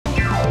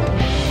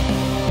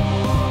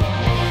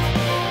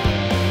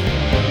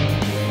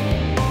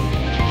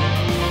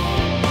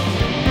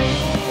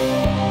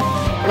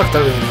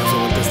tal? Bienvenidos de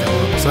vuelta a este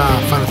juego. O sea,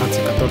 Fantasy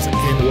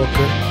XIV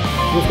Endwalker.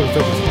 Vamos con el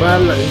juego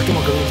principal. El último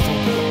que vimos fue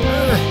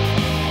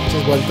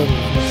muchas vueltas.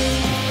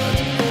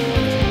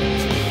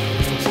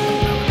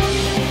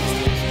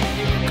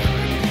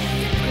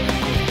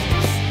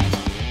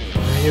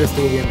 Ayer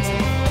estuvo bien ese.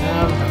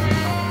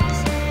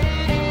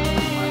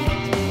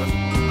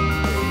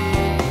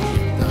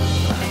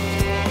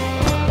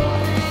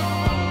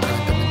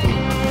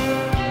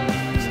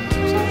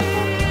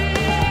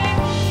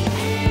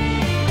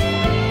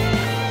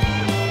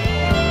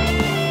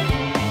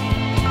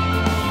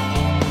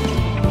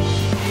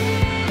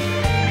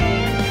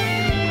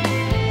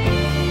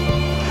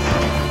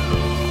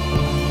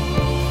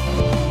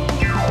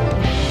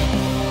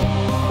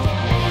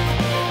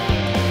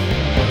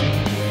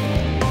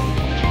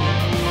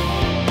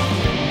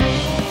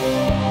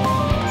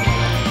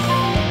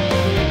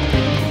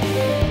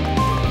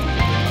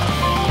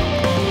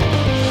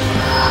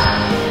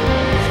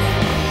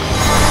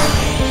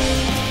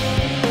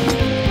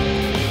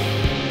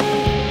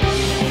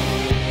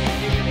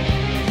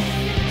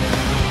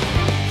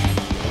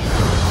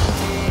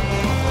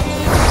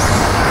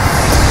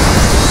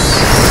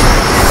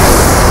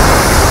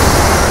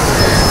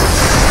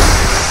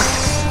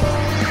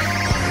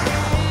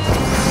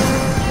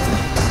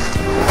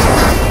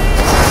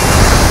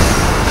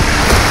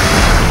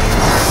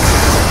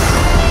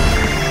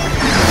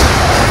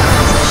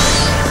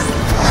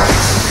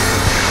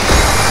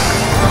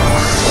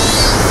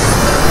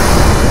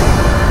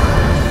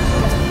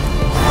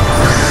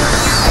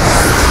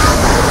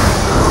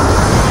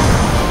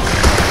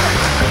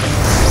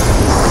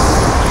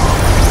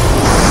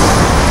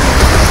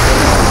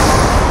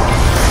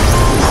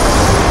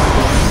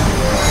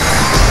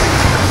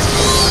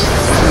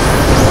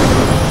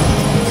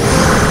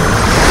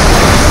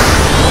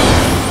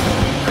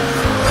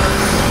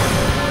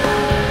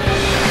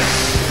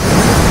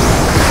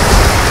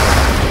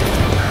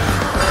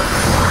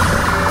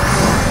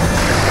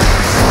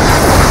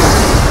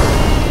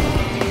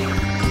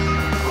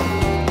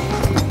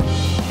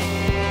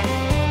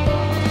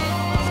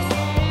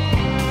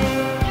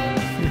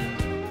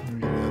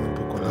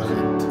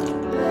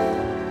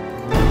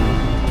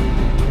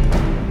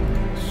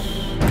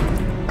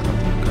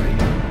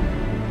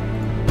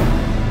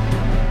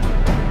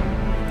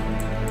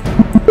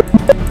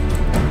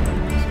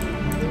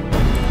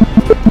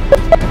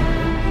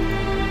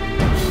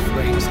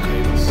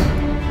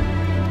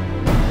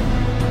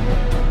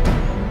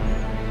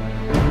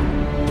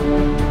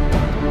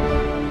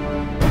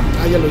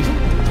 Ya lo hice.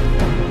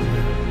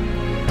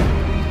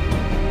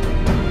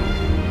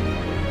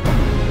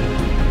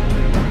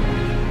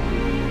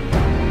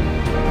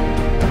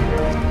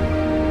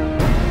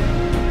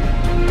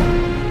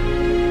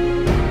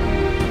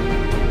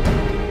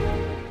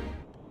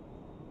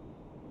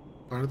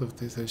 Part of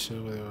this I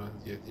show with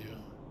yet you.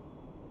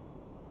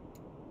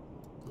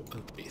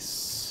 Total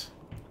peace.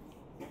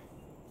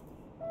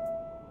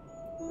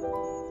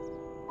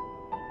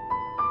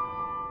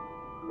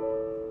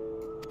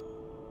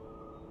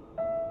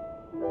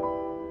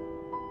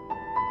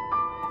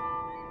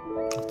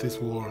 This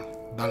war,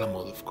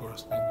 Dalamod, of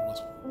course, being the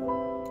most.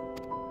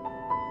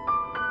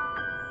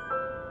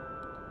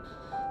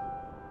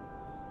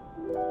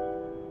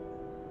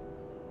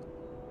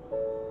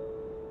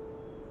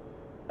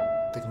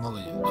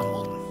 Technology,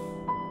 Amon.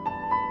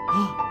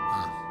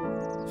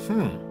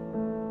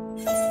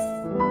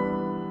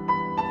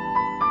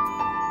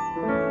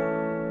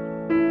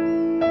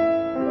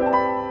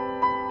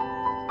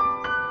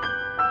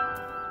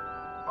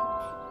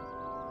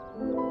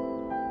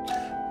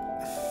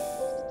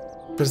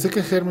 Pensé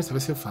que Hermes había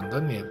sido Fan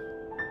Daniel.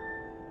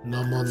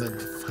 No, Monden,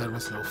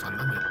 Hermes y luego Fan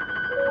Daniel.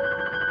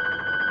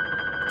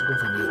 Estoy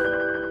confundido.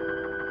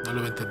 No lo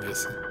había entendido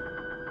así.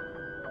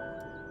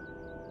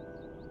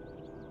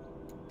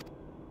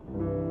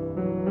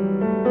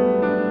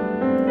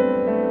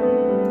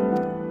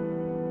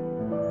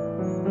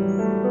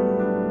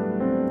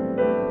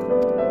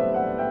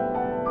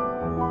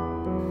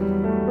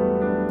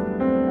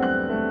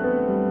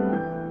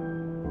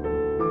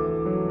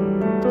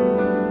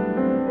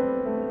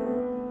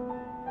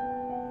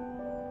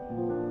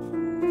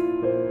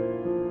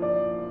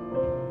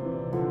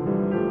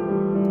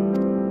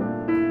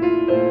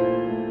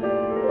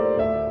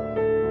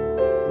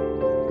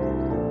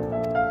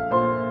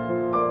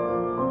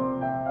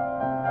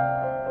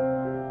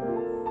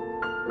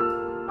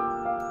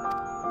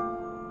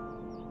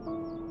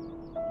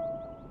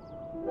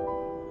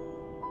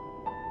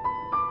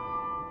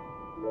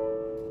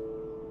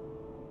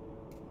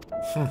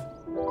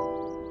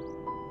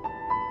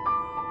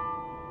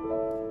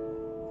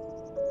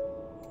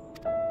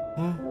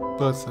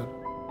 Puede ser.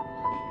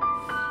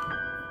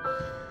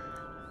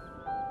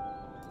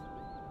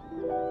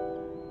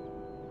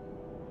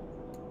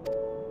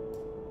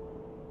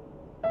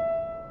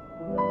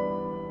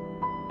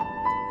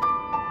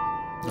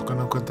 Lo que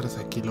no encuentras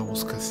aquí lo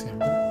buscas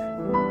siempre.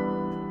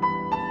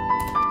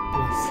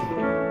 Puede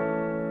ser.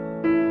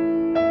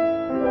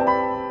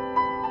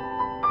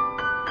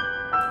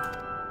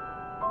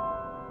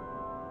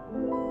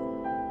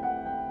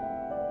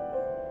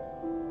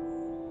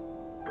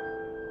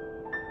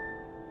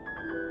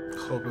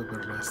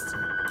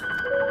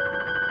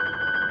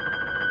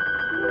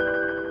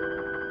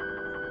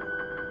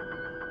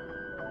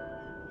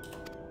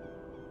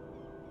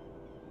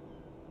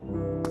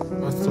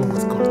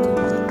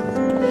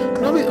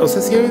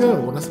 habido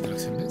algunas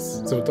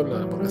atracciones, sobre todo la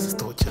de hamburguesa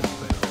estuvo chida, pero...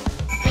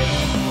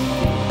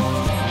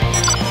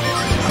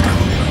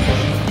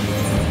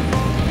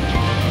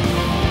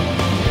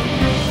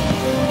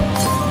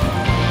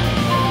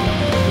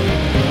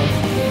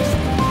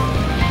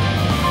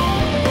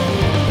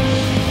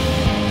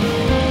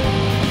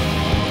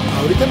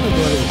 Ahorita no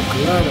tengo algo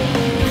claro.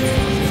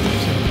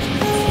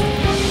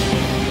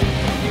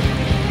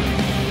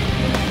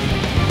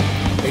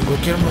 En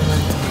cualquier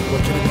momento,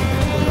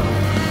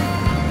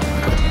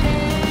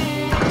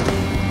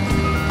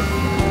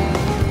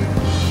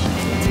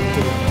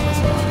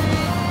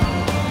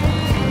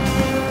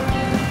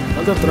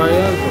 falta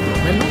trial por lo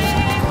menos.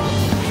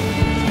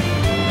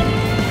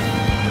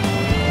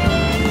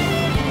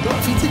 No,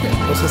 fíjate que,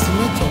 o sea, sí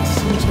me ha hecho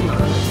la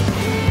verdad.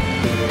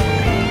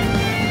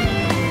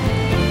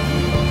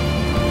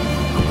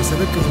 A pesar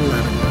de que es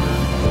larga,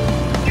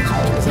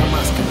 o sea,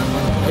 más que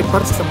nada, hay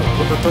partes que están muy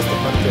cortas, toda esta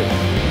parte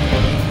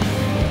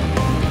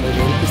de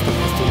golpes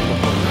también estuvo un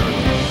poco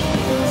largo.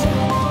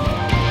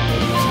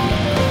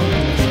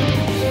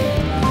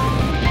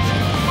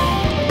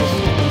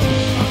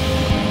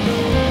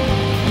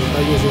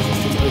 Detalles de esos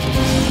tipos,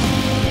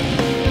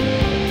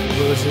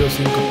 puede haber sido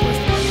 5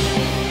 puestos.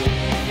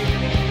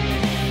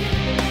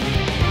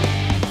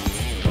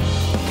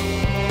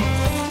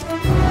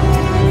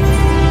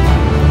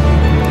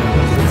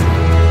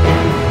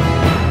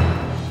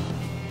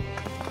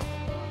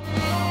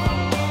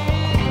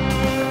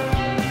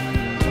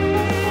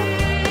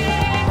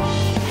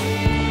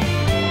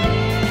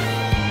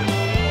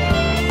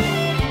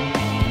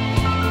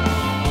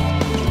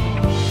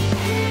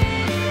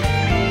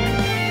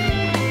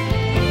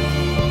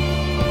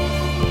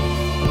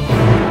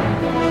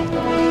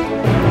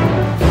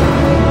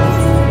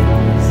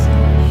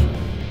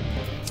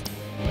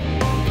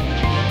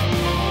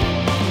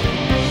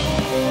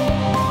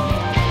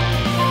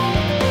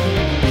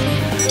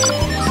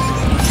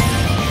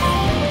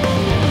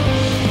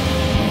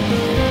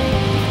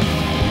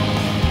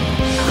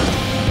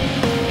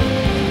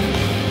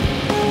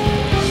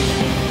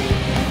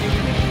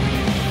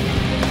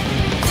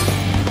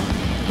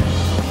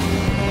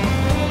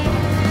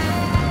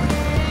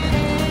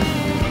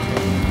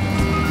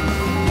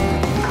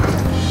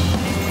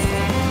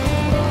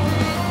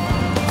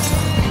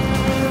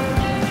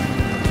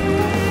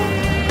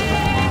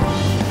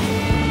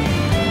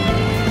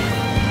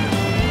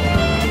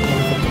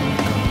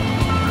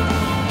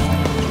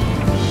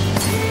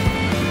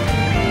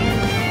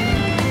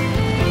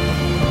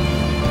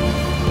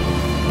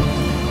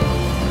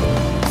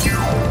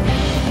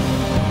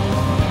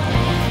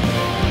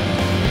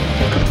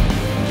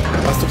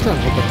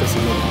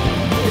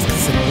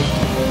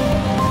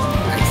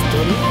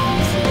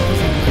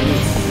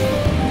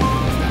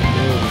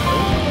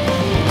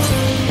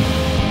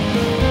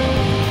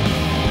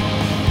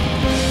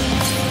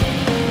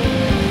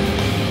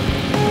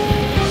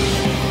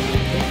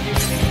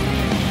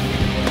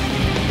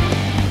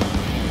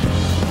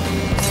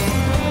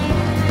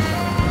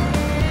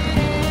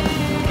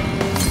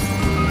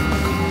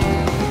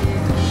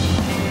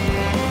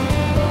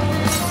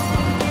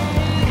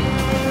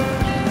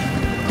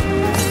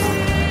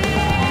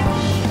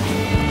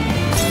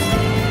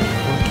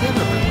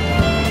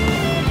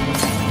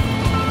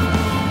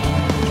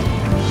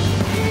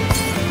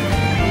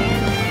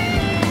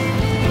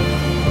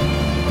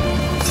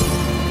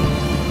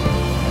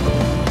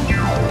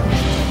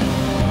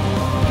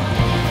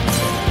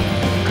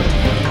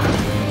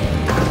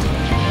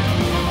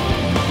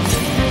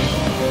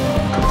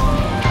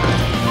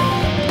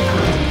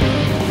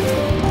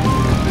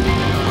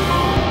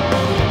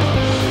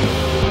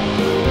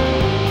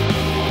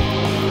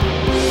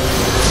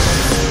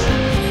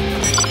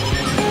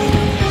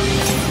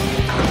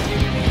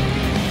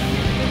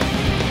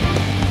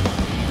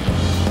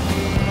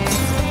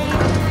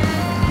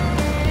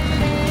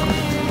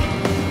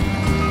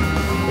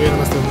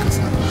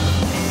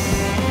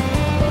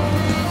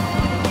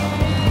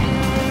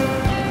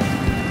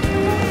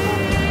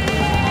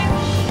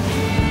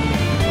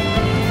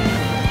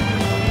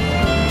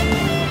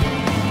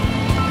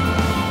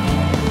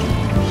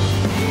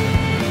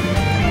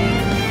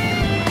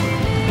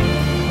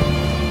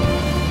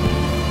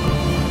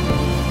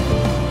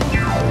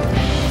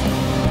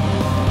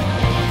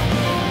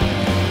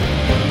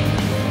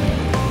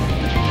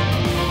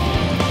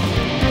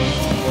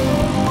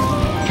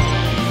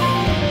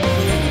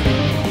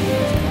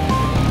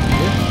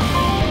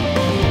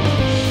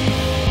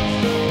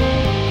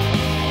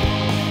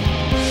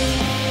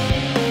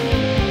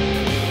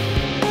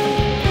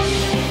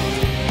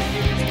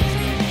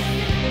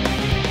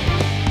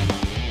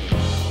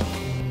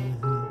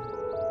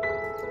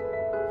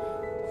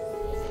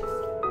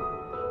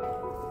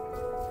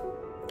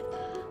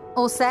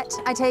 All set,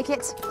 I take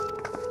it?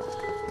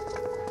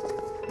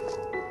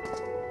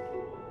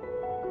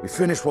 We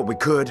finished what we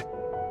could.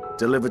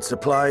 Delivered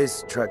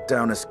supplies, tracked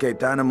down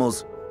escaped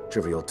animals.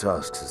 Trivial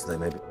tasks as they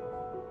may be.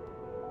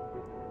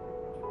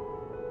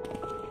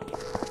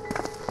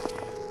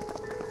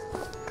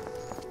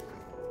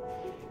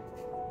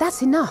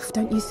 That's enough,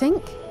 don't you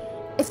think?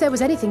 If there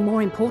was anything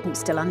more important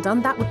still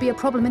undone, that would be a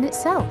problem in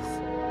itself.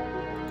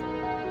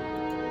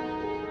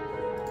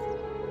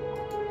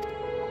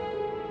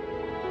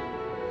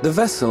 The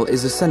vessel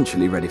is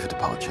essentially ready for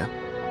departure.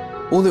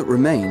 All that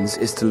remains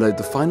is to load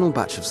the final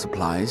batch of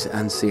supplies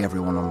and see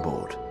everyone on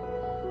board.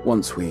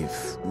 Once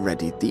we've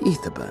readied the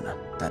ether burner,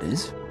 that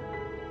is.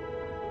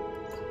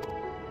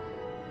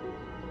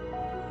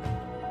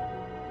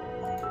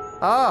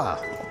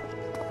 Ah,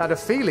 had a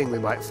feeling we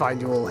might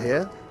find you all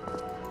here.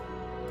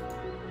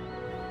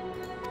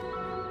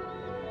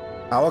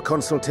 Our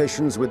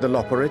consultations with the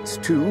Loperites,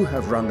 too,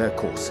 have run their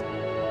course.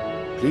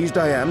 Pleased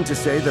I am to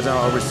say that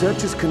our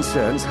researchers'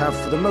 concerns have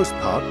for the most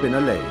part been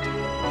allayed,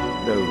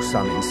 though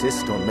some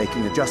insist on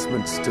making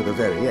adjustments to the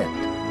very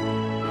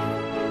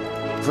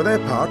end. For their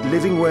part,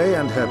 Livingway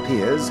and her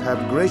peers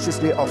have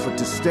graciously offered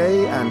to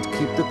stay and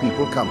keep the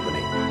people company,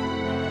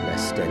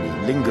 lest any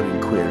lingering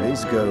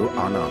queries go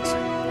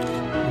unanswered.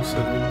 Un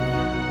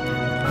segundo.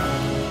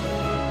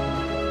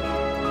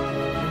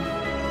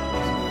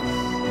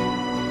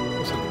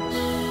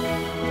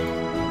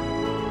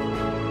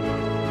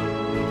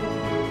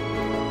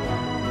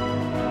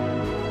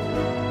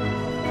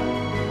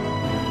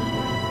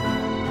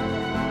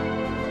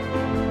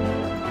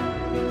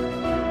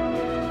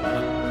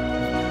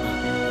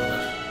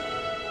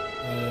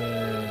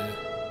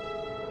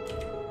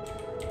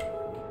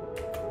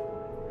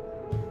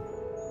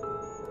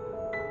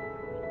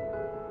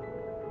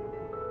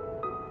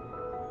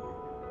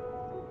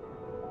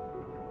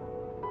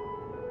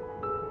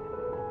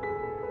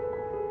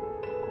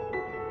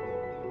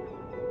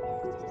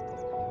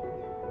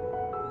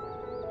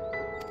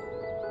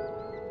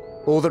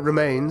 All that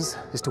remains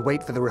is to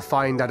wait for the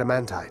refined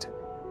adamantite.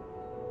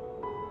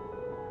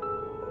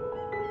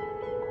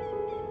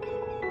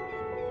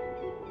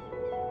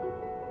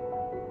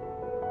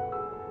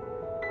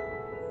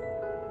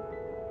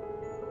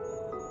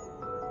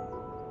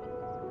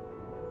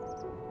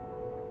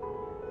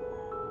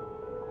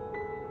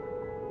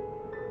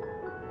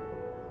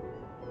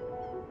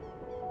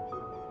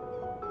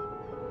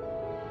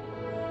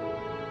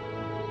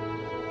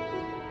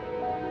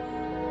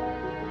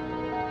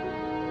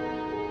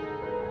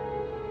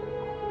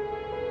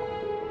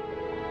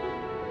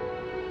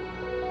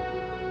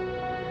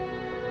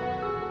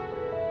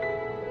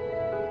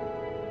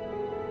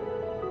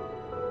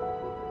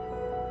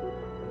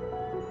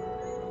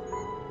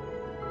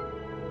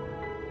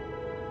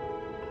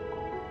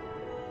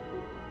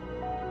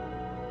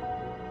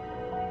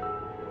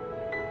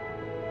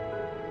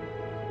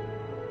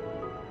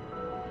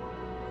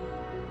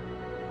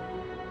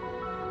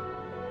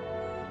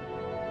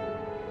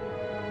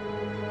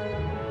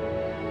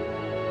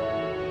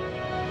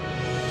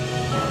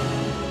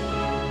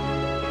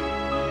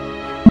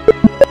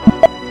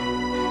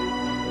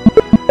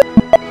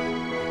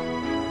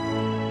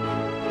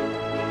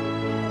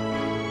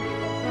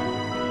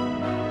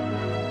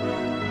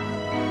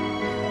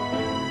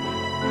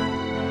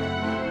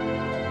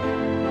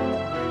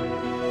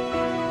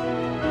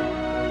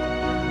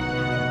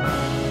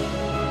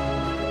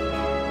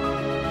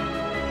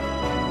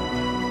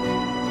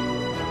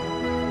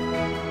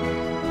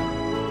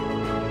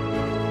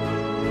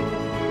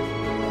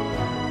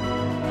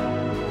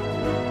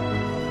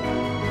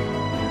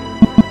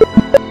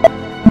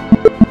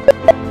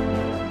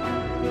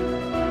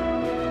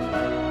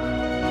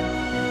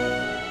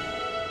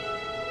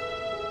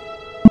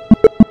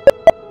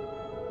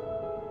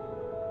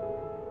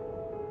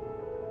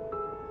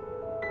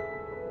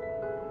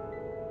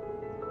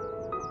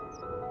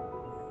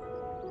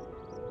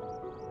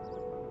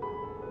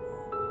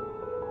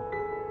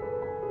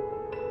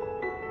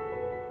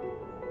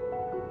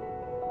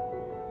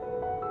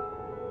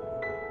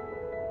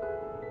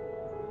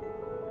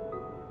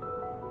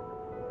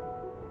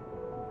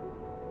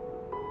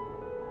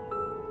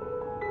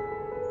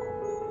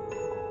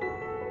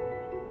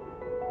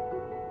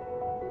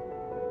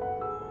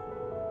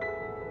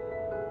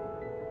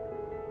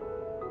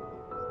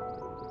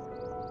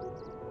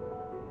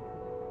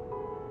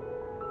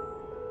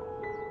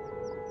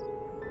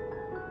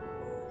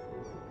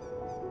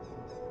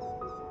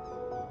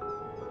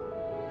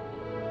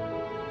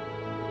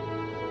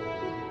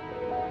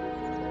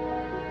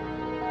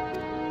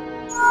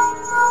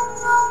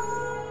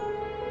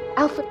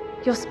 Alpha,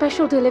 your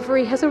special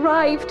delivery has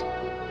arrived.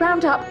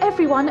 Round up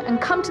everyone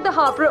and come to the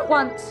harbor at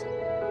once.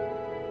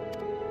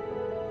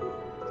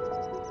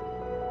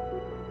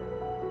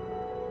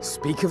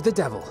 Speak of the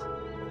devil.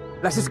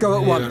 Let us go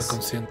at once.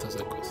 Con cientos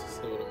de cosas,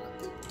 seguramente.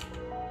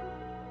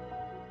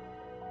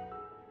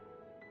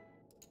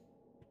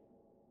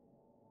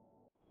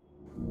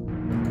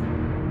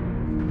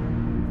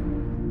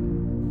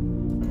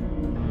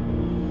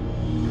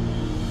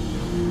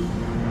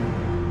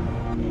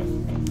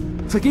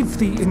 Forgive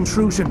the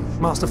intrusion,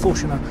 Master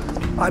Fortuner.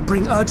 I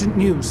bring urgent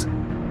news.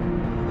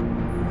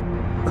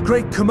 A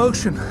great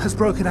commotion has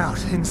broken out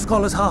in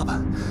Scholar's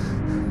Harbor.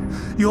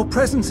 Your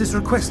presence is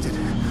requested,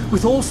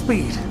 with all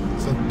speed.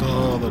 Son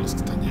todos los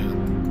que están llegando.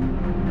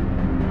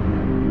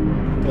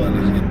 Toda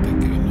la gente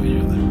que vino a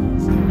ayudar,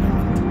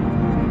 seguramente.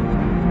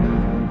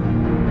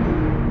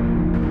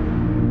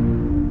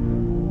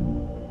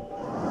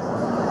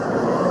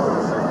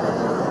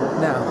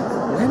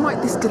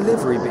 might this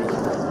delivery be?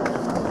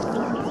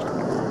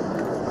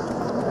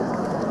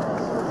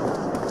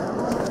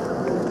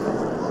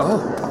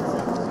 Oh.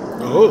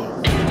 Oh.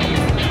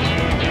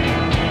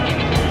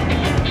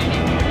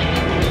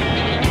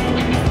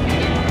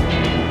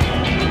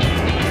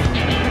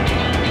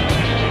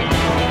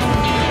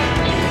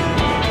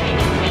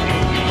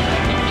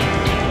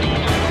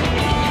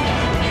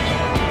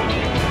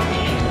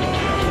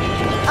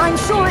 I'm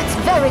sure it's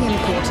very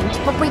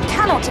important, but we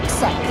cannot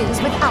accept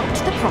these without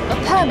the proper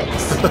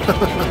permits.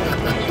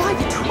 By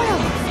the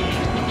 12!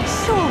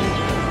 Surely,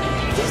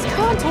 these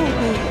can't all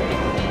be...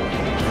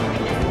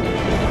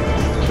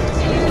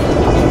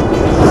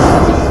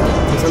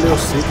 It's a little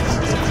sick.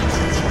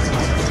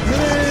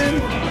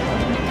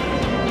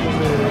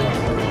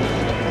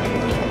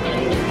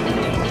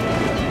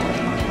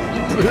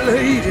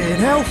 Bleeding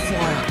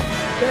hellfire!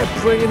 They're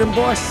bringing them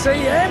by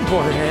sea and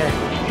by air.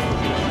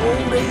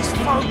 All these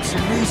folks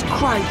in these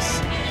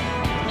crates.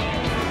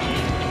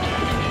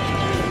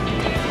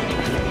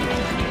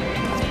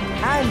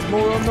 And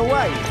more on the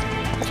way.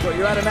 Got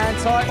your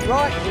adamantite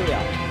right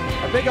here.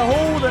 A bigger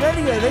haul than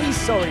any of these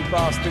sorry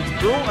bastards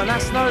brought, and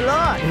that's no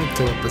lie.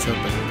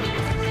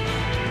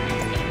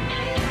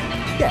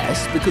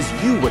 Yes, because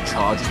you were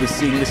charged with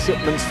seeing the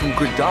shipments from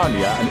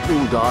Gridania and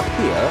Uldar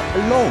here,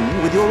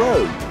 along with your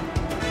own.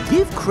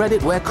 Give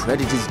credit where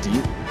credit is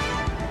due.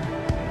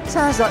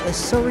 Sounds like a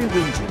sorry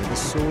whinger with a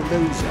sore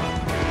loser.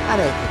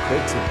 And a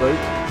hypocrite to boot.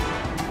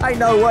 Ain't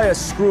no way a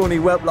scrawny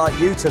whelp like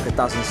you took a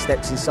dozen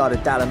steps inside a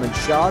Dalaman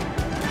shard.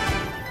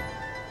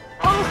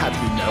 I'll have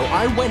you know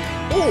I went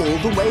all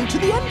the way to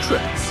the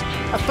entrance.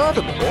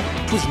 Furthermore,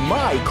 'twas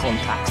my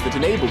contacts that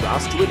enabled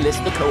us to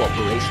enlist the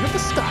cooperation of the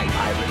Sky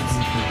Pirates.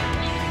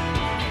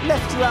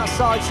 Left you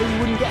outside so you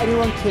wouldn't get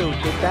anyone killed,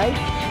 did they?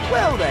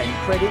 Well then,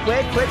 credit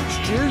where credit's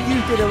due,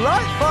 you did a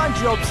right fine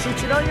job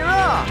sitting on your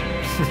arm.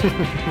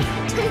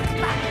 Take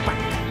that back.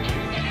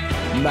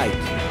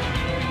 Mate.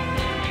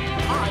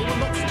 I will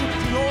not stoop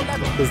to your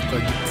level.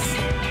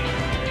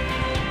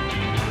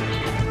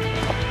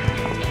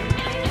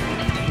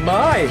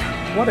 My,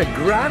 what a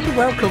grand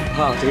welcome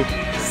party.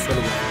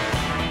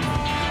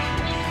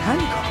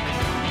 Hancock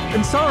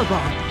and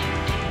Saraban.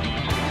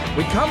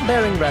 We come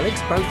bearing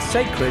relics both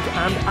sacred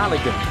and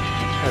elegant,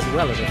 as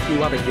well as a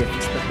few other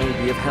gifts that may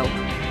be of help,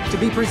 to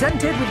be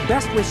presented with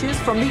best wishes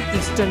from the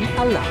Eastern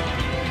Alliance.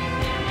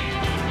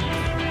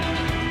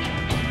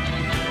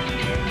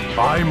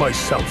 I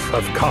myself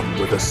have come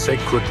with a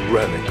sacred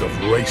relic of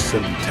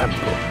Rayson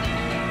Temple.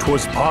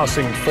 'Twas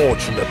passing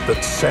fortunate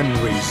that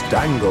Senri's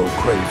dango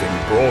craving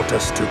brought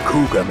us to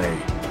Kugane.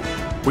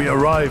 We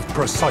arrived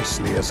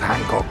precisely as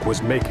Hancock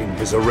was making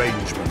his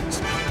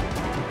arrangements.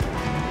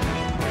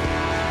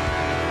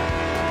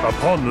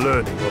 Upon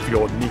learning of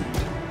your need,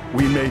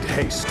 we made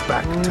haste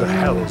back to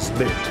Hell's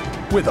Lid,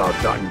 with our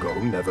dango,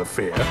 never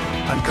fear,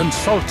 and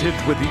consulted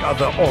with the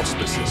other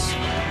auspices.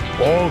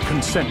 All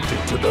consented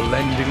to the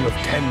lending of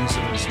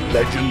Tenzin's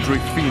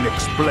legendary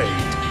Phoenix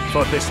Blade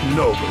for this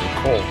noble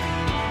call.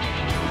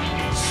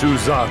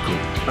 Suzaku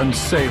and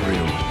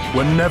Seiryu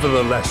were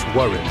nevertheless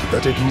worried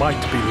that it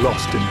might be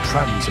lost in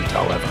transit,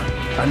 however,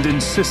 and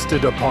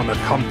insisted upon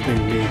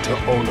accompanying me to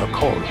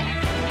Onokoro,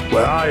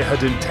 where I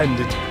had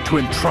intended to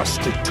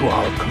entrust it to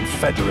our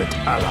Confederate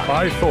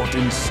ally. I thought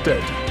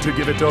instead to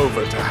give it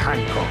over to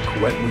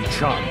Hancock when we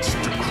chanced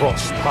to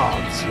cross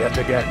paths yet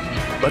again.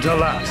 But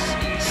alas,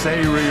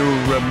 Seiryu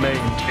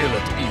remained ill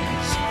at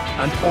ease,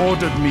 and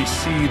ordered me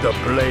see the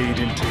blade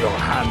into your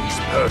hands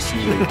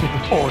personally,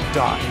 or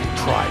die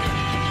trying.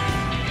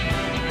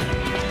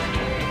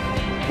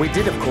 We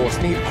did, of course,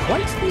 need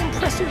quite the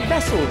impressive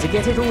vessel to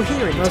get it all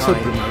here in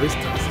time.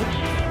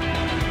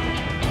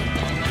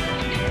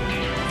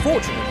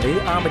 Fortunately,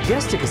 our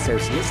majestic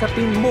associates have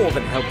been more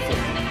than helpful.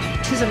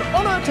 'Tis an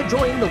honor to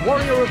join the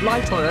Warrior of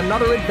Light on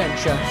another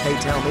adventure, they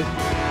tell me.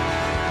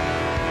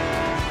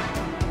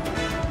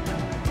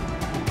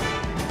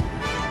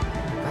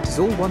 That is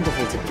all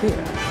wonderful to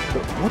hear,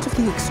 but what of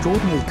the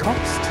extraordinary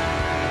cost?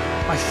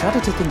 I shudder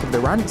to think of the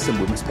ransom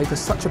we must pay for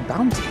such a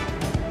bounty.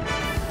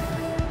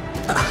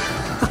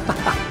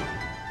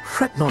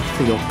 Fret not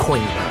for your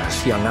coin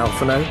purse, young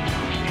Alphino.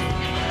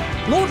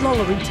 Lord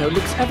Lolorito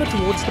looks ever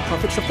towards the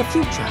profits of the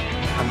future,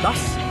 and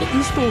thus the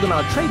East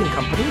Aldenard Trading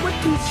Company went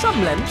to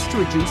some lengths to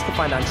reduce the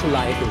financial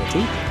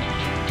liability.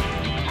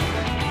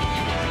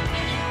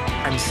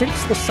 And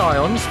since the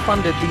Scions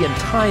funded the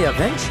entire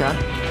venture,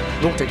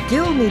 not a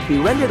gill need be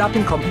rendered up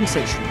in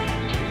compensation.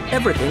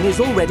 Everything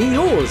is already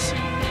yours.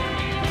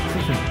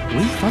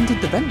 We funded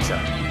the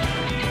venture.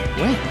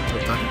 When?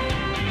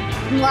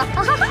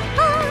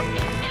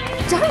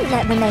 Don't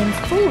let the name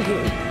fool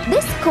you.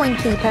 This coin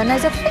keeper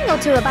knows a thing or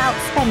two about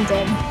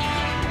spending.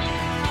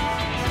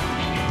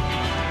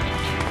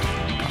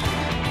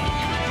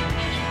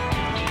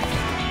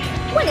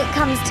 When it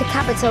comes to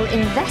capital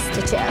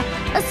investiture,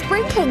 a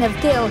sprinkling of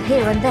gil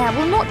here and there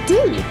will not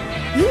do.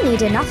 You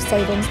need enough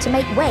savings to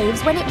make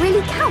waves when it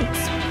really counts,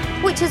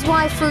 which is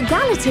why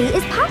frugality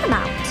is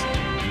paramount.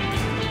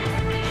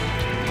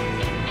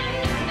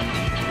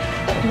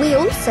 We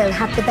also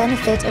have the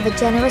benefit of a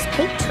generous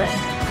patron.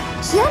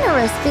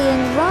 Generous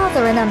being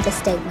rather an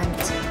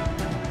understatement.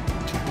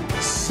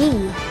 She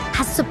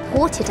has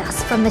supported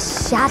us from the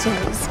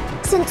shadows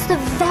since the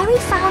very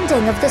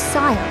founding of the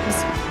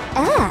Scions.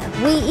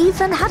 We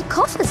even had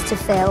coffers to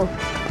fill.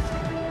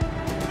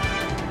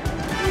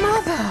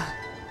 Mother!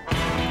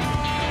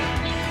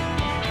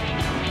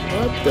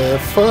 What the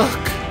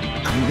fuck?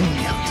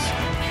 Millions.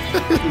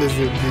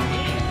 Listen.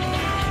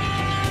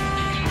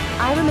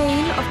 I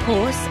remain, of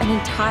course, an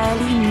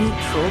entirely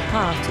neutral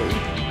party.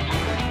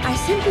 I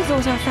simply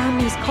thought our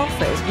family's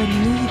coffers were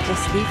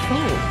needlessly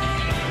full.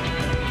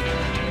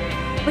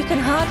 We can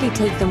hardly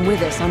take them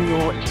with us on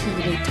your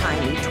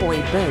teeny-tiny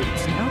toy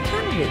boats, now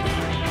can we?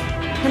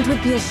 And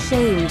would be a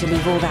shame to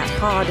leave all that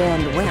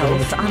hard-earned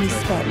wealth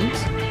unspent.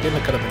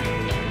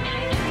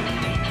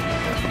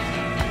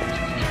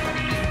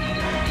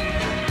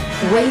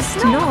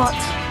 Waste not.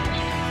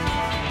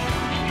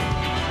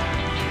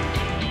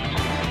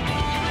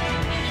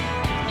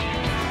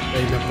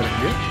 Ahí la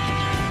prendió.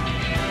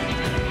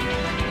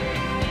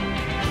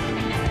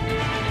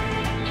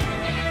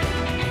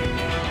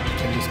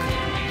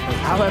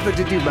 However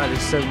did you manage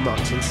so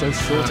much in so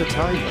short a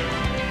time?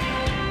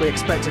 We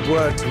expected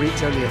word to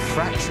reach only a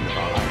fraction of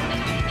our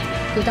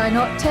island. Did I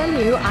not tell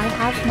you I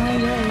have my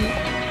way?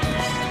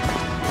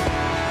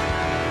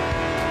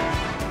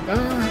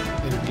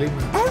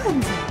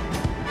 Erendil,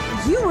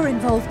 you were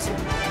involved too.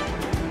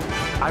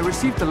 I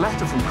received a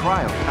letter from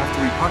Cryo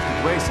after we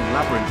parted ways in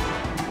Labyrinth.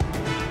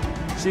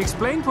 She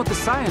explained what the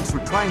Scions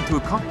were trying to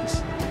accomplish,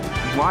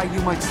 and why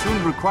you might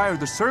soon require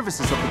the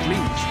services of the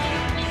Gleams,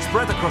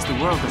 spread across the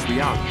world as we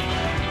are.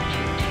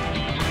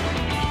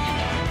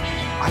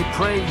 I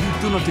pray you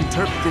do not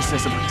interpret this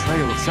as a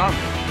betrayal of Charlotte.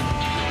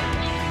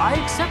 I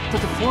accept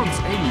that the Forum's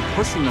aim in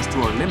pushing us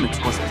to our limits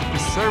was to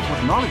preserve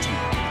what knowledge we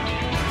have,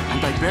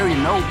 and I bear you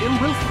no ill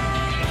will for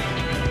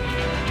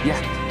it.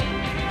 Yet,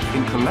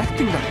 in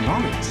collecting that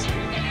knowledge,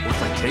 what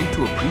I came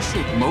to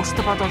appreciate most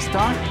about our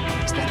star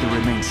is that there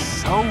remains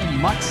so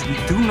much we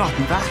do not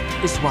know. That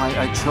is why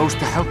I chose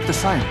to help the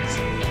Scions,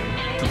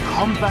 to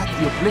combat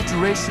the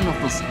obliteration of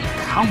those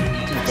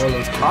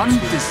countless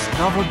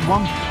undiscovered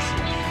wonders.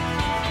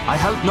 I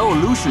held no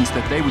illusions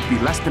that they would be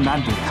less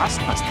demanding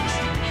taskmasters.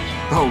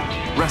 Though,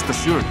 rest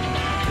assured,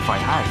 if I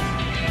had,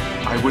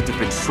 I would have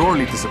been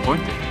sorely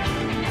disappointed.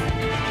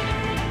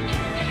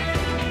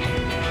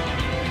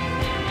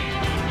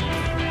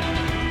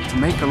 To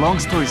make a long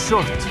story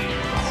short,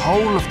 the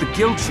whole of the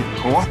guild ship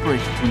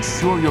cooperated to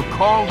ensure your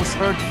call was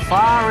heard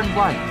far and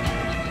wide.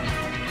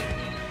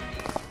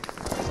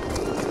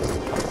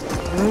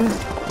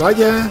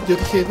 Vaya, yo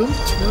dije, ¿dónde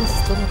chingados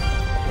estaba?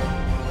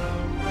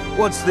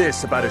 What's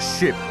this about a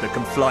ship that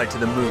can fly to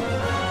the moon?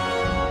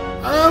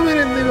 Ah,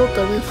 miren, digo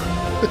otra vez.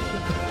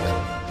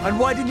 And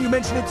why didn't you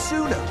mention it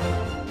sooner?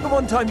 The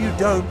one time you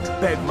don't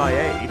beg my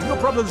aid, your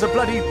problem's a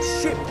bloody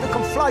ship that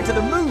can fly to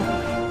the moon.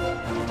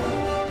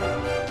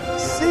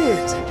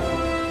 Sid,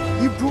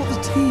 you brought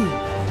the team.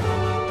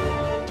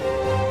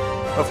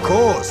 Of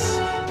course.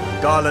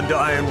 Garland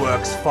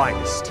Ironworks'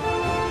 finest.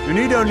 You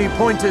need only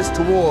point us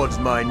towards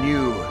my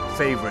new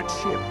favorite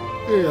ship.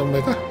 Hey,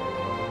 Omega.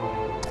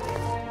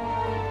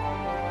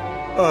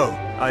 Oh,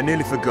 I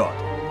nearly forgot.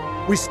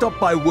 We stopped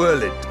by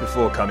Whirlwind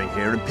before coming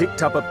here and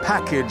picked up a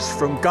package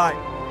from Guy.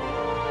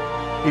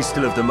 He's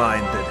still of the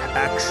mind that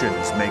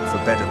actions make for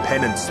better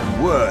penance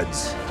than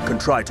words,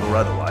 contrite or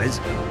otherwise,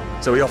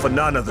 so we offer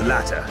none of the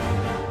latter.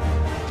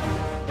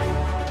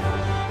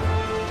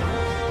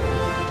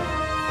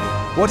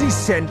 What he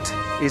sent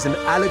is an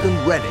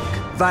elegant relic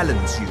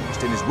Valens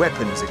used in his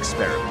weapons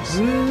experiments.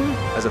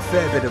 Has a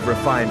fair bit of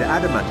refined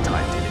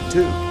adamantite in it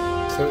too.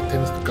 So,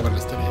 tienes que acabar la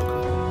historia.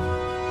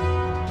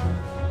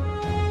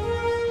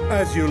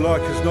 As you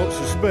like us not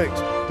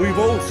suspect, we've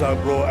also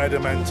brought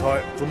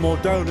adamantite from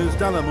Mordona's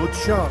Dalamud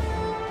Shark.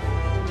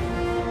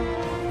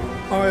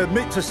 I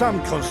admit to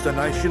some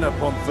consternation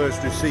upon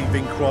first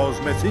receiving Kryl's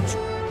message.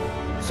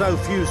 So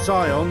few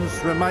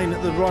Scions remain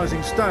at the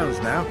Rising Stones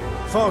now,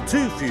 far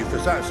too few for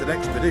such an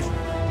expedition.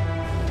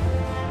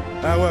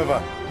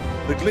 However,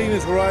 the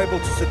Gleaners were able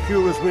to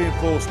secure us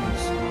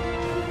reinforcements.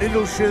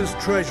 Idleshire's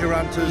treasure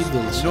hunters,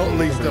 not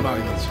least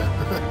among us.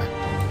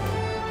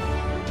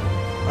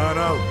 I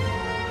know.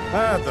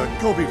 How the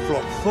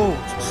Gobbyflock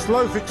thought.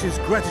 Slowfix's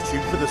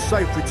gratitude for the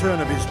safe return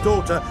of his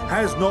daughter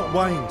has not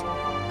waned,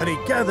 and he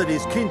gathered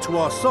his kin to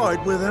our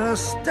side with an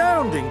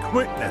astounding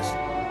quickness.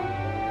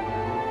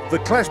 The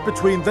clash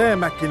between their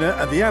machina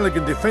and the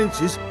Allagan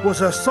defences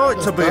was a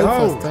sight to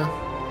behold.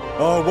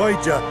 I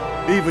wager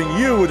even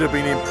you would have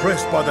been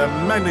impressed by the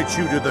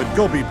magnitude of the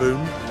Gobby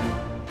boom.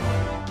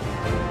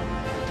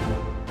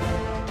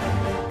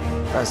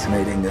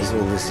 Fascinating as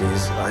all this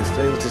is, I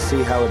fail to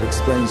see how it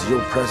explains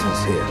your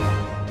presence here.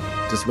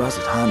 Does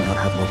Razat-Han not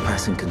have more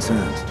pressing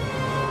concerns?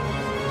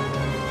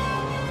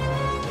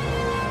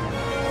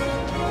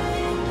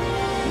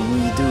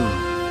 We do.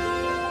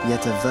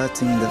 Yet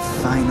averting the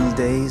final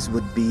days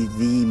would be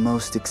the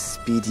most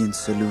expedient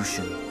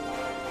solution.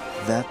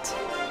 That,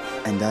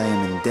 and I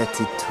am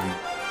indebted to you.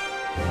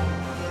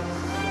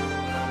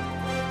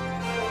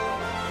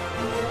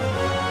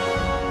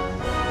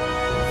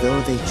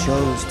 Though they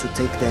chose to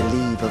take their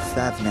leave of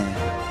Thavnair,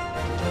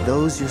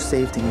 those you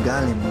saved in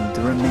Galimund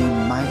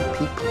remain my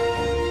people.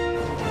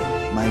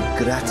 My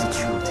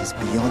gratitude is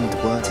beyond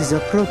words. It is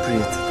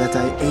appropriate that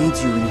I aid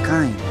you in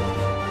kind.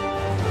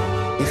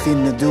 If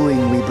in the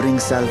doing we bring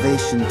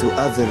salvation to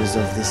others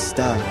of this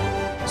star,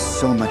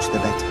 so much the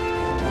better.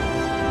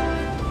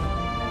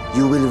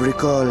 You will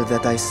recall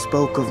that I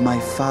spoke of my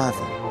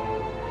father,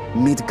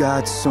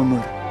 Midgard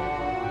Sommer,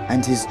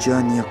 and his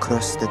journey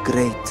across the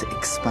great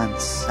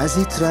expanse. As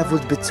he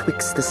traveled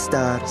betwixt the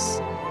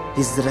stars,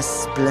 his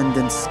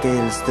resplendent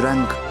scales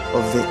drank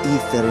of the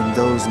ether in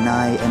those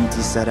nigh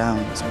empty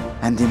surrounds,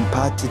 and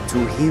imparted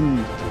to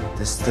him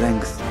the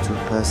strength to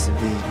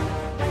persevere.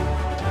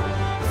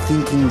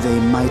 Thinking they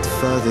might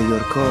further your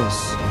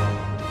cause,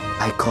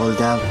 I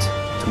called out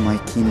to my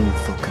kin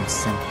for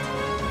consent.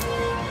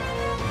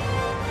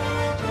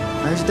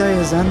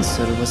 Ajdaya's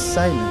answer was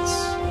silence.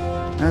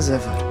 As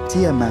ever,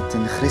 Tiamat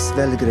and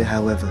Hrisvelgre,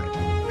 however,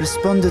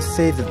 responded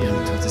favorably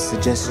to the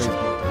suggestion.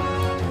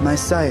 My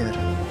sire,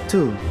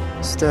 too,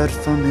 stirred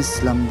from his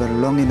slumber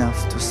long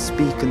enough to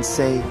speak and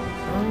say,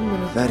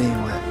 "Very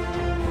well.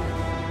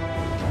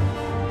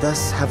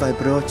 Thus have I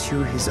brought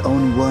you his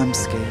own worm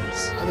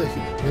scales.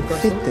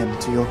 Fit them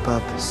to your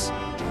purpose,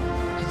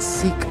 and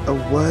seek a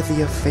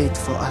worthier fate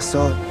for us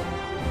all."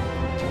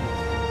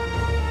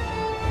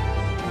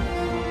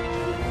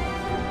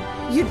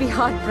 You'd be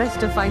hard-pressed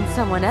to find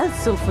someone else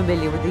so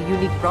familiar with the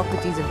unique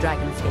properties of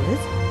dragon scales.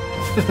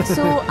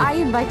 So I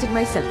invited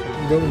myself.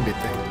 Yo me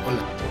invité.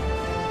 Hola.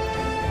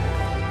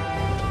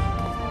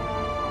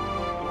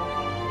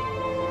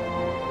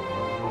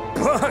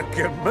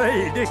 Bugger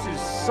me, this is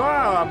so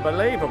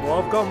unbelievable.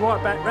 I've gone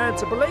right back round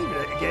to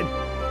believing it again.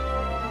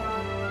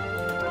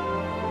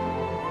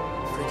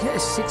 Forget a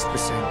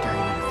 6% gain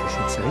in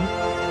efficiency.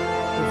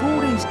 With all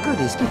these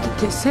goodies, we could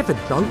get 7,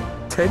 no?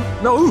 10,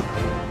 no?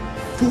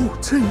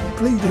 14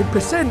 bleeding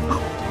percent.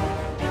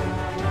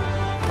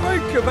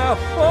 Think of how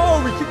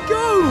far we could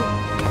go!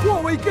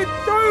 What we could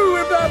do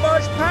with that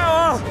much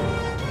power!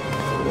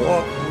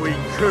 What we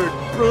could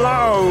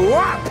blow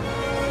up!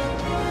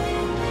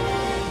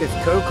 If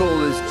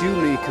Kokol is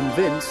duly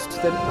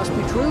convinced, then it must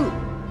be true.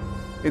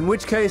 In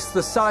which case,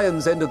 the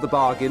Scion's end of the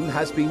bargain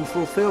has been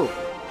fulfilled.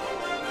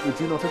 Would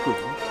you not agree?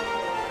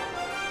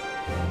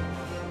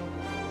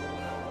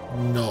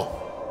 No.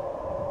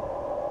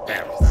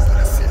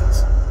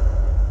 Gracias.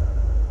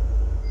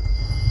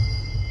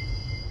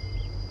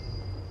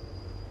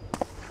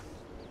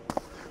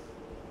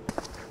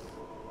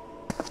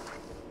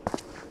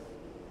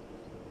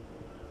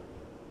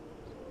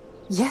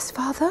 Yes,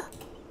 Father?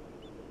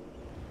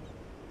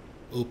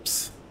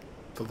 Oops.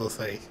 Todos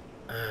ahí.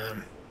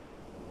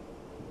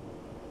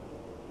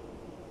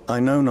 I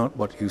know not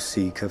what you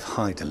seek of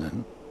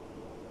Hydaelyn,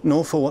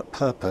 nor for what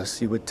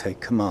purpose you would take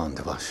command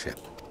of our ship.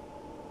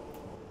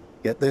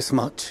 Yet this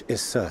much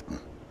is certain.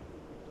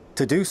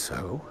 To do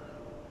so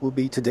will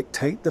be to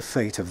dictate the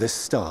fate of this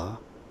star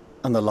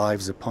and the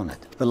lives upon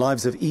it, the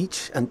lives of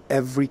each and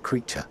every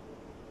creature,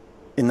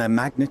 in their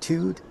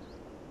magnitude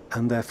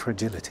and their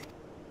fragility.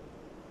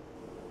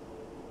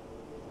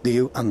 Do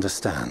you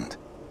understand?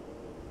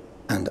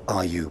 And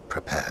are you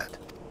prepared?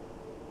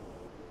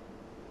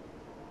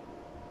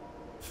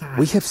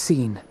 We have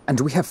seen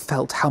and we have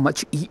felt how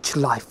much each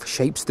life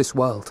shapes this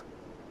world.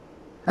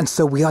 And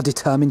so we are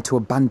determined to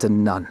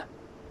abandon none.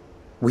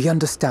 We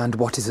understand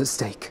what is at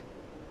stake,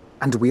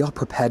 and we are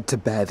prepared to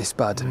bear this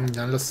burden.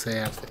 Ya lo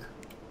sé, Alfie.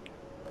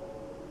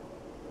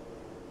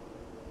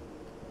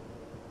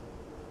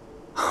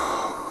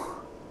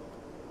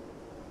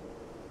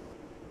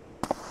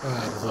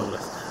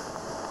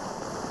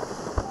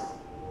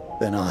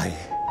 Then I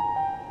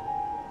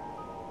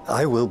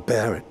will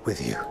bear it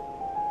with you.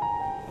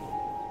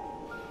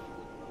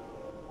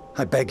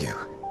 I beg you,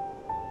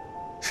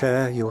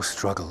 share your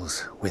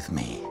struggles with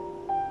me.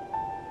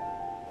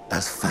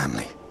 As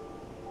family.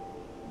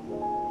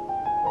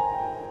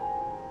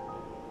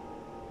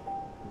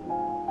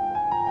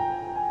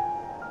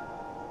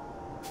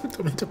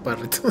 También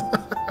chaparrito.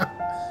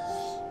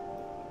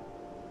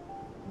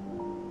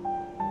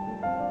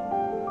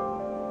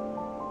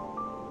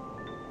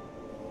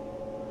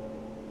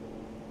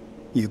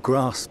 You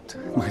grasped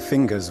my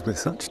fingers with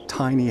such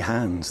tiny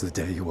hands the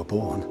day you were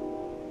born.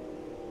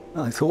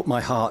 I thought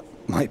my heart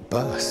might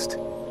burst.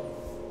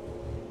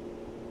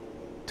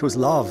 It was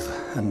love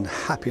and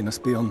happiness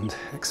beyond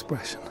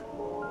expression.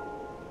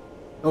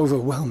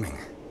 Overwhelming.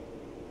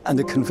 And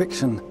a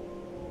conviction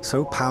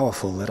so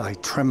powerful that I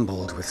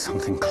trembled with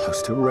something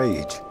close to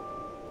rage.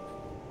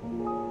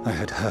 I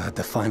had heard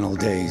the final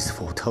days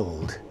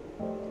foretold.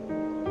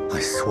 I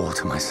swore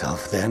to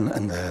myself then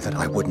and there that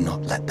I would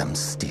not let them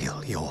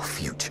steal your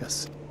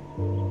futures.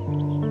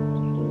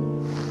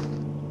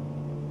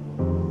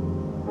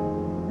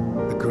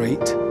 The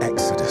great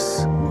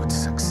exodus would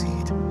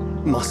succeed,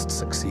 must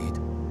succeed.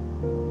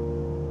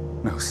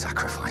 No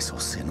sacrifice or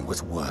sin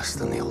was worse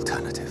than the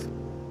alternative.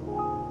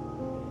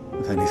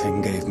 If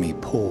anything gave me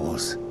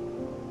pause,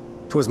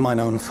 'twas mine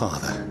own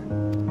father.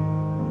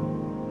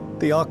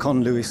 The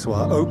Archon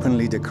Louisois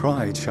openly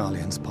decried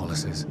Charlian's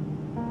policies.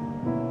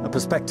 A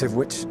perspective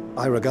which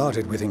I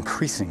regarded with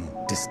increasing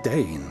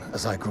disdain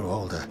as I grew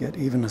older. Yet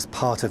even as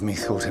part of me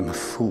thought him a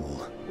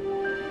fool.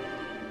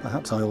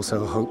 Perhaps I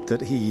also hoped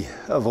that he,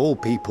 of all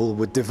people,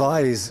 would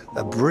devise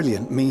a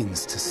brilliant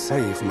means to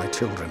save my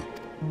children.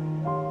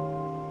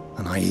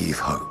 A naive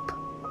hope,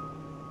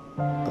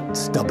 but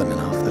stubborn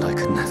enough that I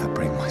could never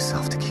bring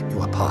myself to keep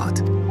you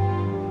apart.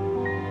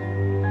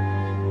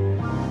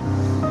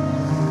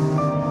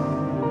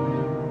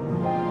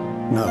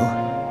 No,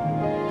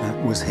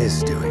 that was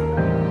his doing,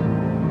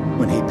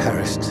 when he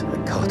perished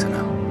at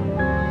Carteneau.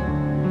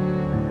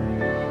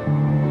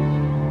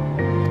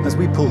 As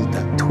we pulled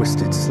that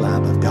twisted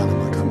slab of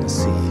Dalamud from the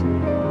sea,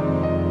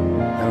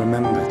 I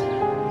remembered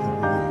the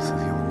warmth of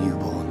your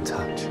newborn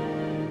touch.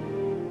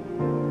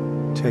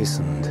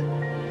 Chastened,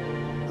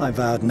 I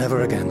vowed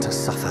never again to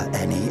suffer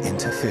any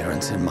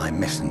interference in my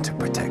mission to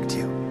protect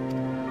you.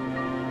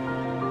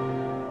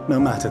 No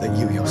matter that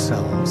you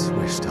yourselves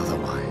wished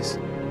otherwise.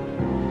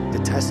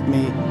 Detest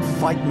me,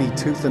 fight me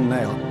tooth and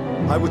nail,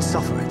 I would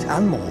suffer it,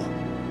 and more,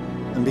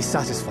 and be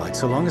satisfied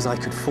so long as I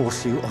could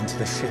force you onto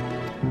the ship.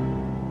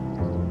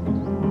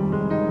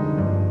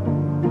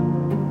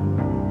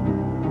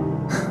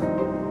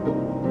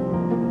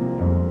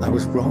 I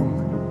was wrong.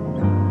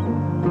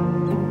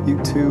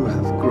 You two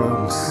have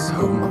grown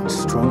so much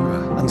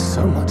stronger and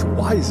so much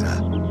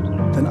wiser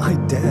than I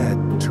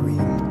dared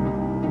dream.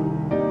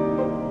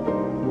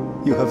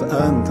 You have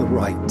earned the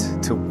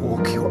right to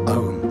walk your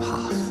own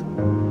path,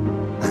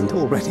 and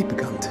already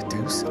begun to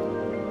do so.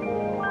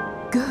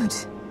 Good.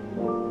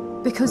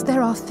 Because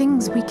there are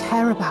things we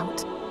care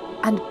about,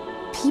 and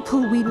people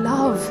we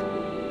love,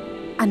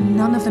 and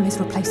none of them is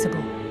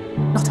replaceable.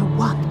 Not a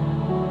one.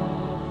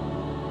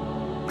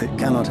 It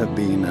cannot have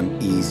been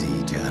an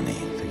easy journey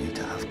for you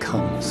to have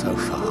come so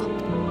far.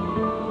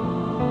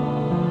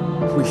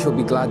 We shall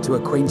be glad to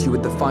acquaint you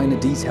with the finer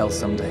details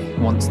someday,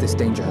 once this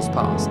danger has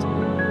passed.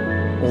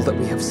 All that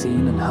we have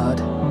seen and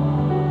heard,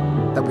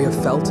 that we have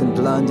felt and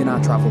learned in our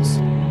travels.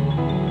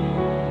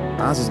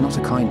 Ours is not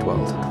a kind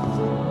world,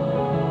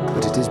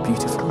 but it is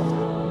beautiful.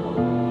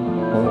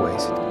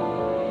 Always.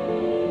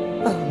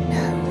 Oh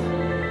no.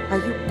 Are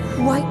you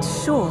quite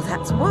sure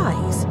that's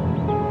wise?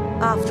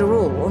 After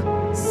all,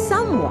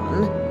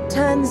 someone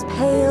turns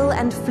pale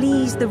and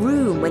flees the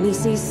room when he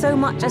sees so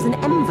much as an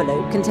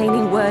envelope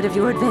containing word of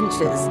your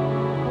adventures.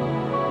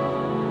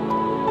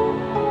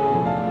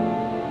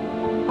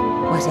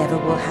 Whatever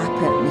will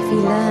happen if he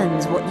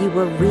learns what you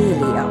were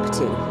really up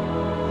to?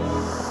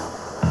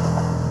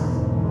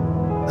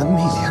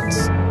 Millions.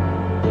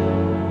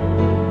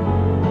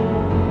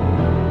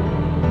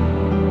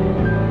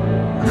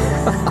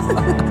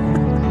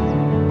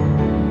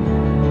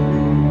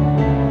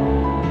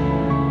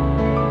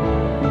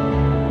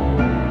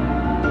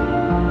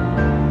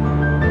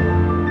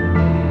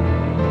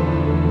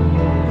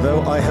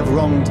 Though I have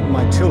wronged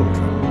my children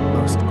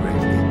most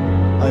gravely,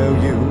 I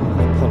owe you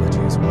an apology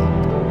as well.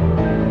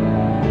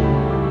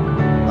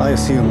 I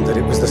assumed that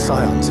it was the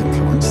Scion's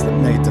influence that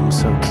made them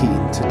so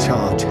keen to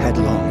charge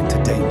headlong into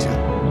danger.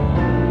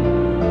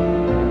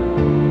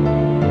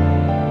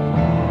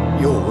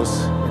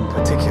 Yours, in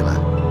particular.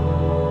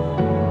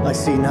 I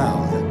see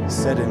now that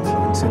said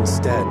influence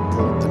instead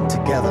brought them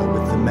together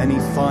with the many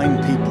fine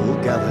people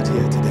gathered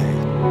here today.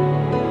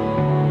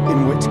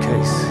 In which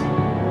case,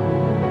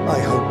 I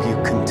hope you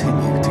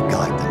continue to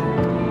guide them.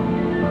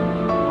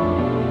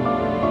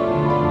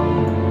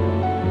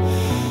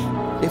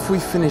 If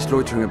we've finished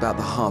loitering about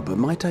the harbour,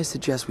 might I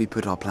suggest we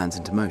put our plans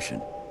into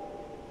motion?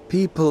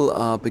 People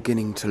are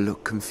beginning to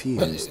look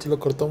confused.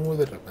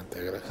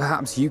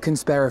 Perhaps you can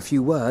spare a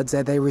few words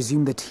ere they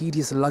resume the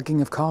tedious lugging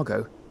of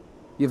cargo.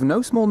 You've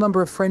no small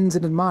number of friends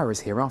and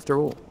admirers here after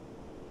all.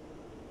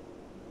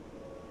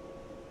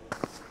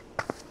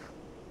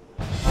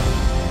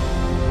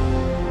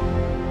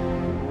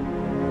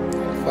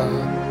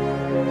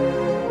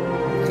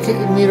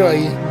 Miro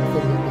ahí.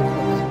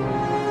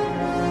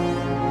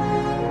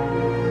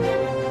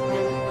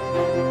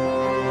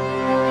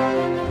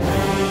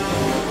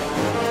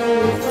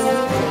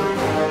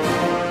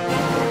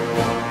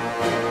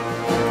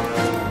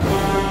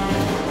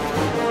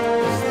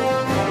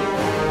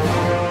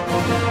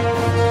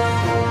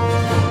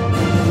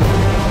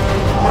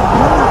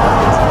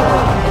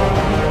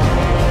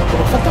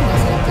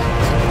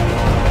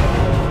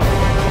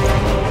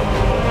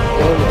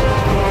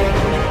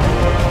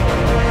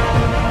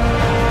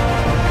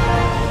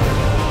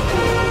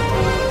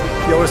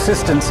 Your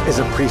assistance is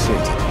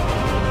appreciated.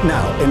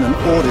 Now, in an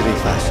orderly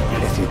fashion,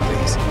 if you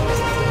please.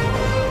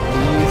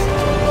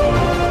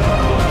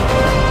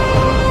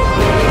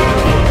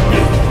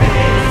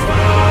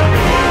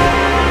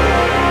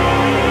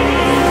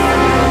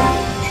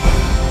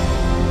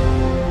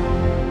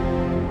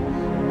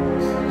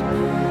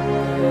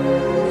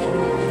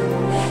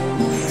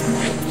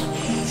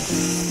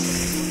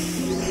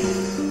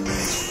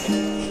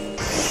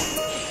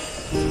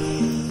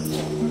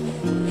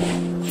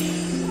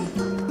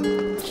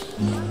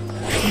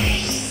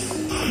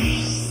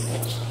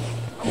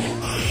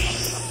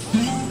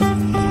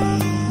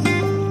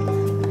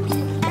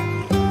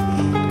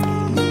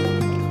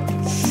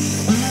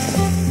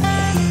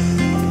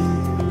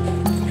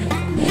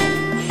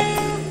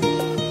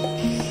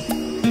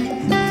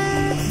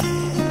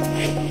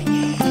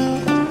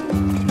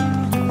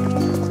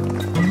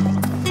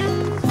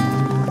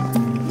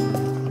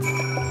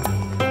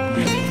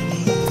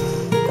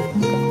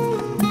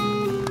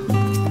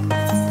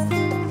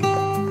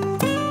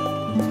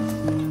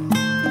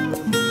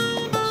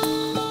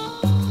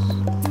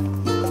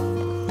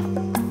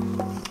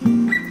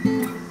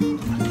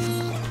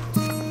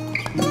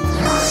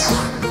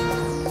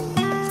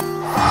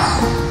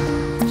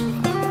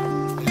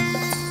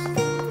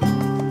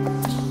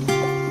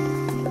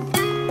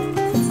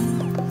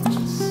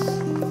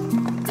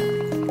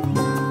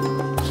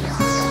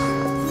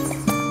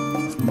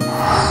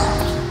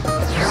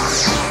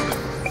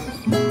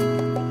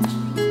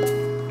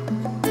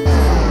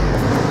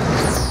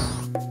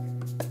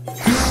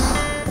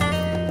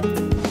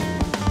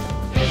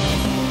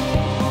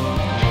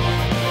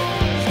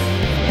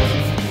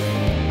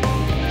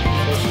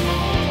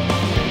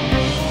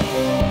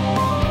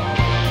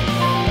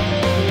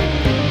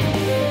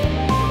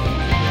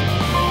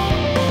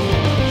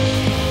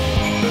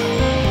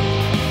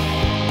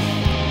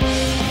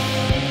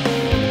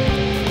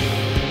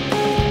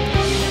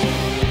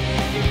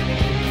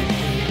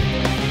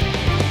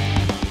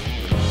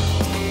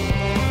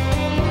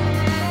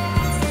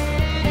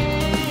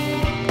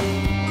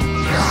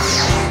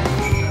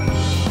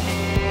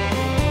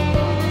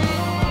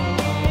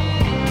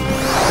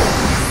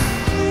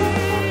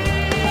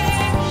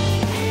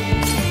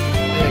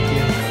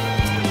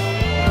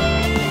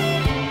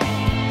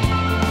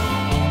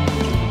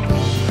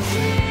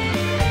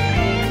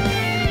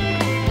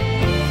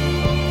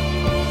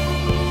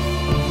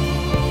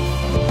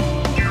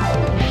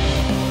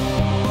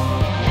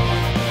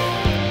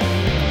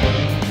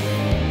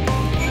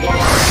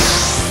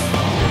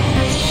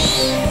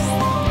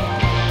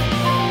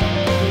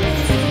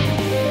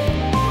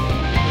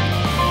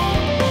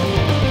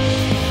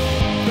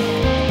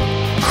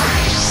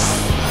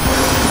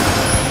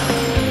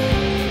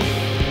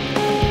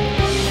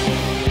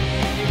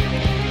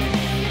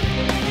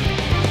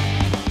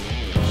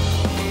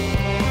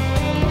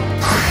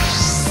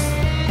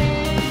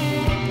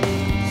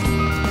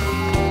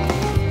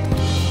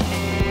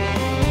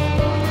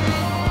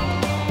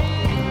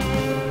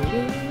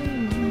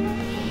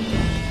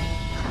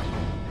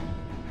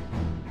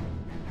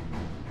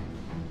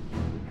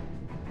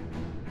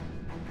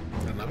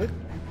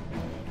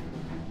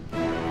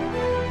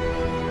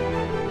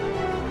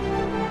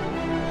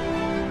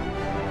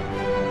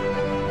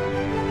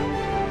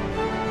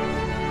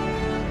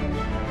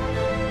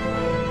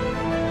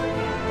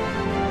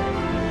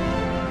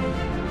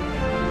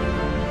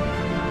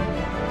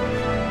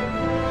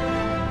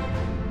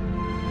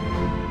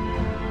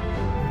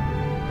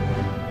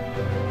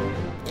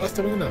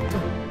 Está bien alto.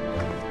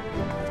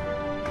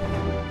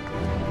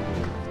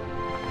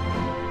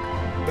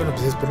 Bueno,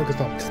 pues es por lo que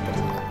estamos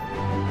esperando.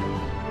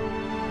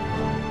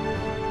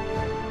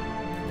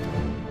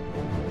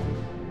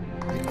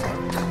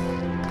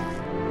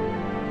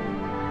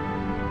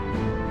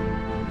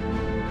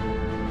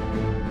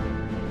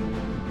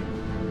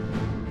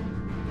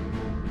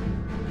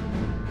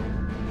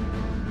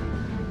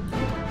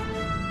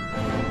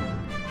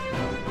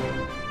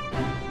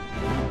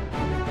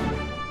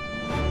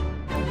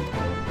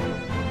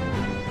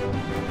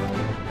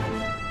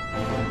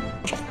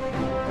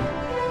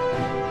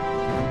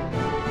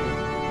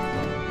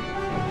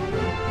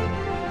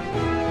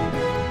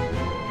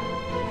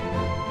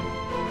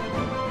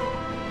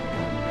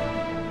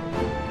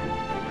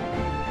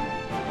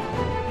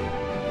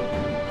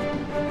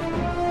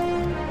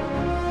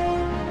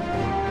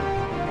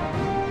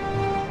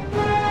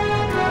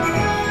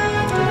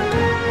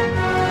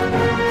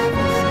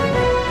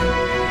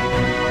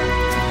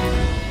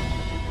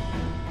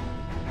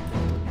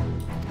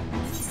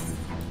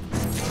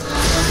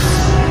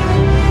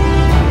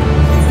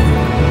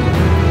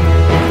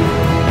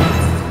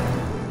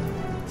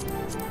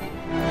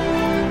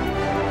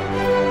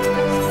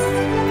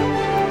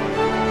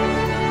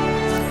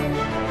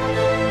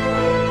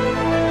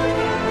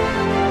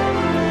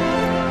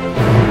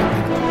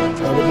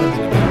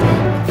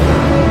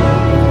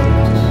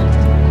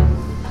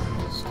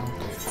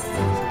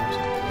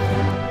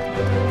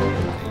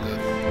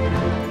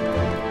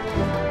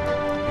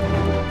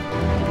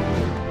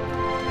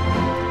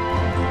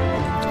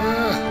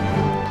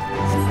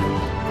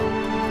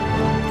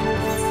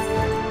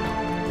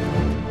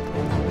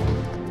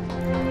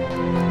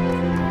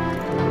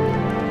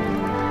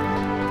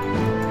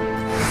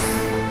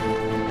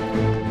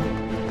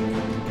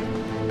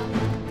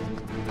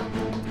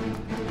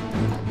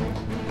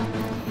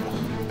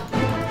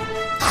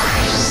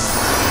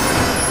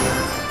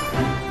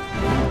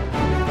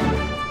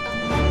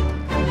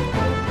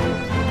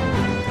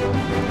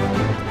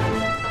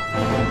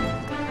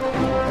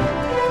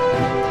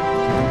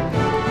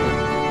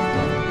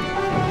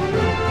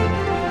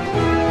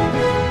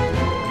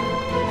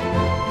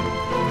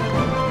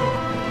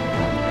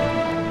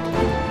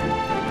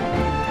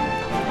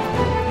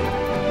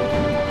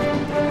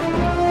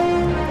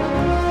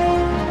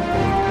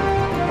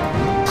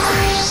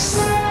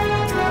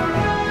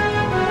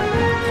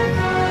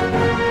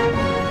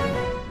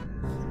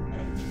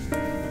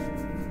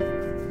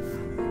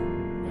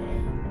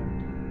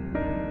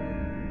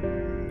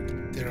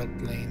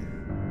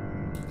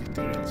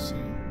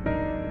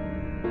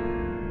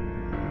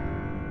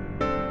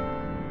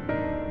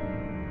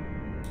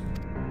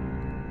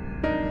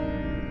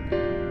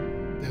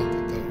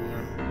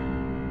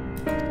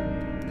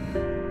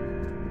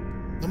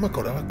 Me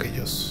acordaba que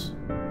ellos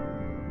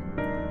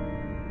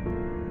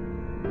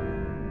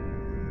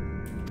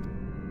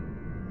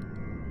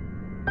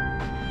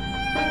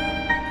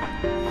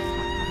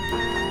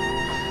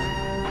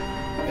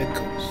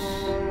Echoes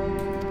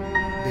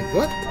de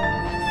what?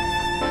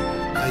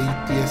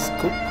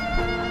 ITSCO.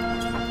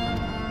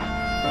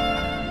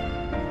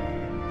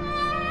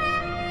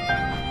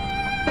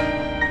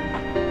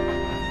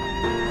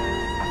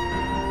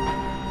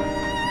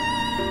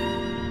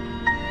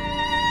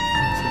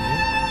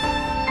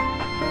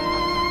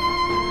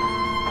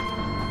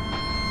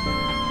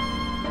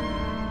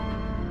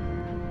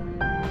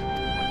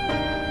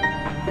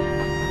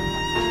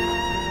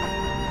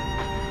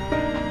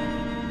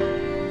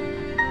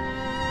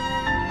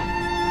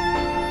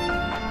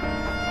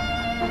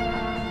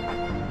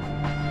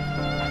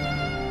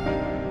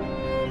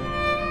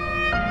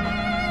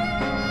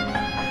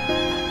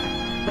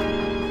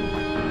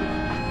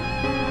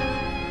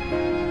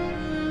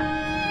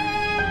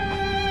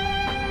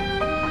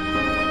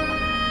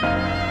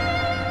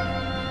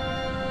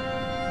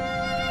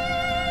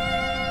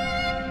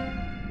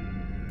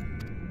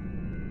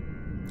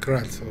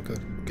 Kral se va a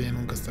quedar, que ya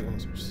nunca está con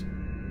nosotros.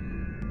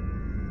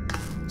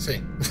 Sí.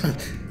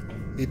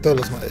 Y todos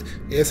los...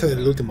 Ese es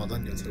el último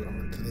dungeon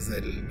seguramente, desde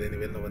el de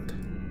nivel 90.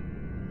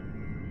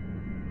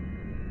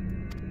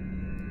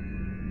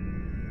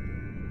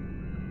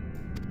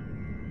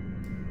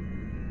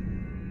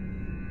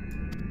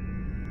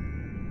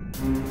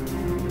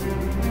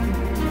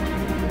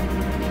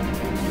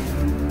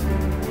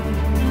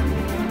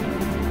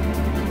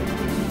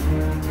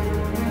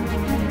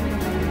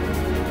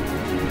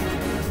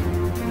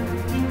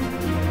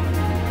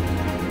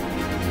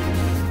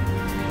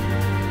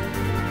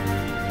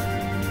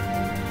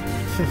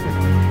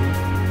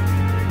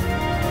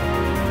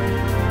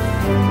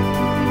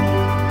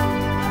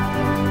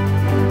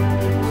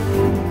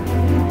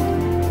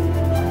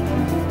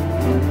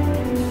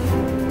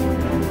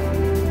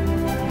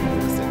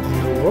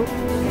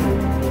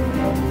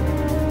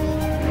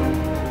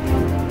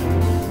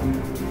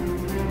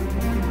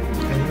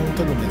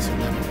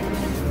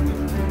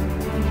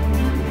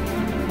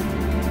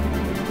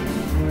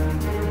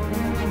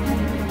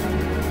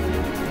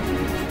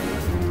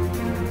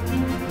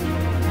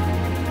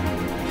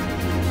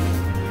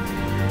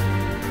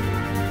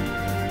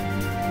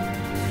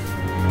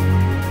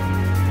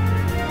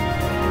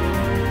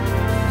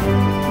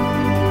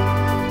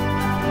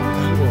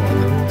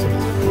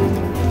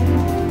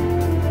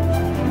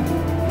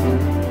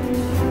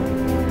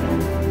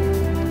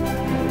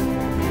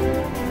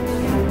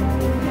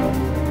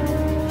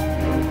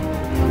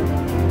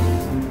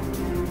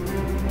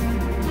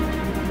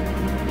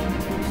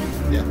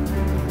 Ya,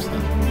 vamos a...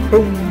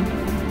 ¡Pum!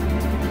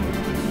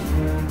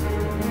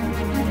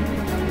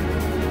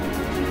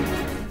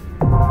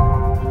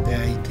 De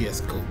ahí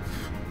Tiesco.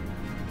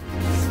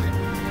 Sí.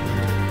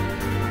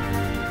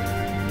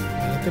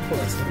 ¿Ahora te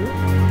puedo hacerlo?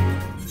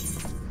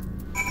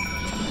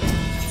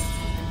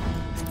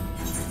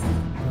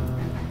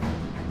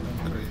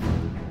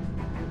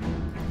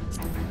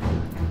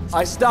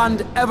 I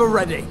stand ever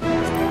ready.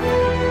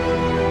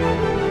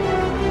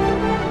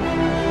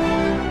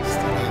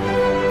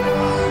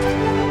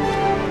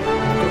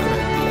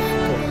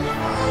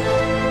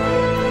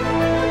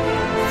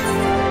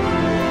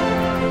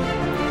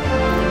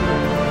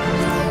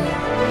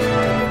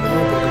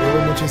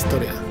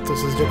 Historia,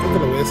 entonces yo creo que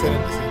lo voy a hacer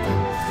en la siguiente.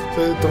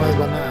 Entonces todas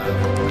van a...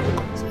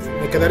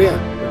 me quedaría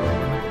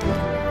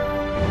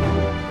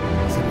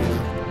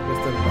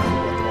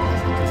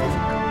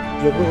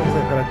yo creo que vamos a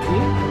dejar aquí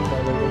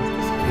para luego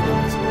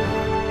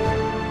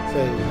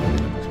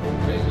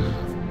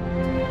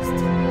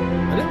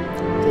 ¿vale?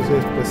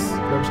 Entonces pues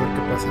vamos a ver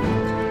qué pasa.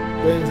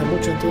 Cuídense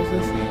mucho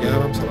entonces y ya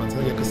vamos a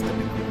avanzar, ya casi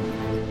terminamos.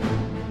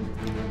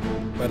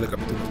 Vale,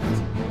 capítulos más.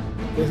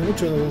 Cuídense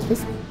mucho, nos vemos pues.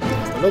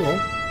 Hasta luego.